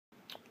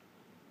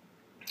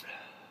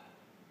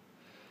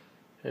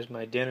Here's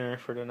my dinner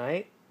for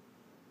tonight.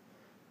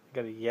 I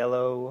got a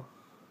yellow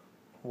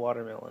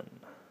watermelon.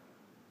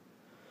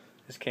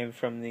 This came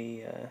from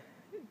the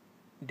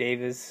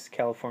Davis,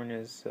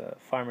 California's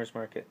farmer's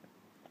market.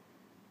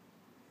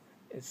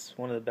 It's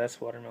one of the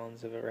best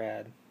watermelons I've ever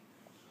had.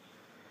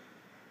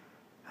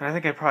 And I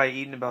think I've probably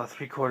eaten about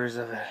 3/4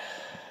 of it.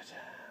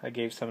 I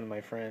gave some to my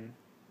friend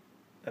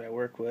that I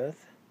work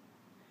with.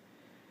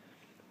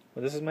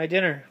 Well, this is my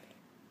dinner.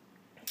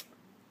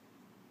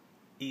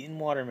 Eating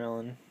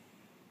watermelon.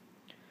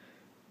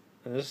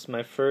 And this is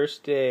my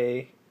first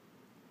day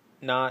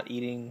not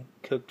eating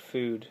cooked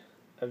food.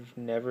 I've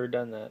never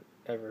done that,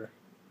 ever.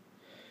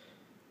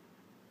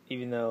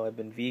 Even though I've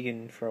been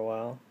vegan for a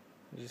while.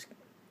 Just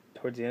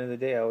towards the end of the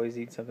day, I always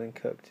eat something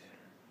cooked.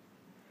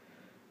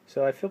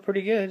 So I feel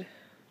pretty good.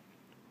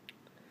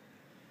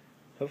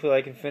 Hopefully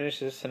I can finish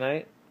this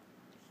tonight.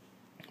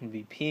 I'll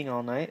be peeing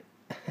all night.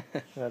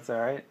 That's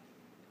alright.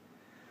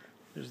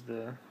 There's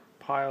the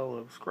pile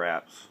of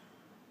scraps.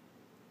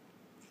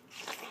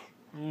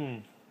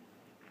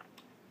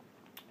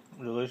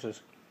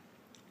 Delicious.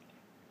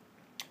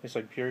 It's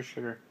like pure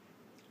sugar.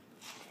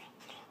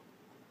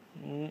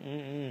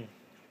 I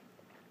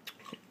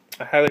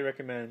highly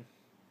recommend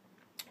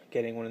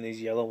getting one of these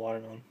yellow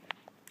watermelon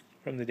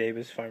from the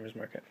Davis Farmers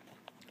Market.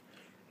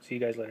 See you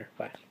guys later.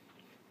 Bye.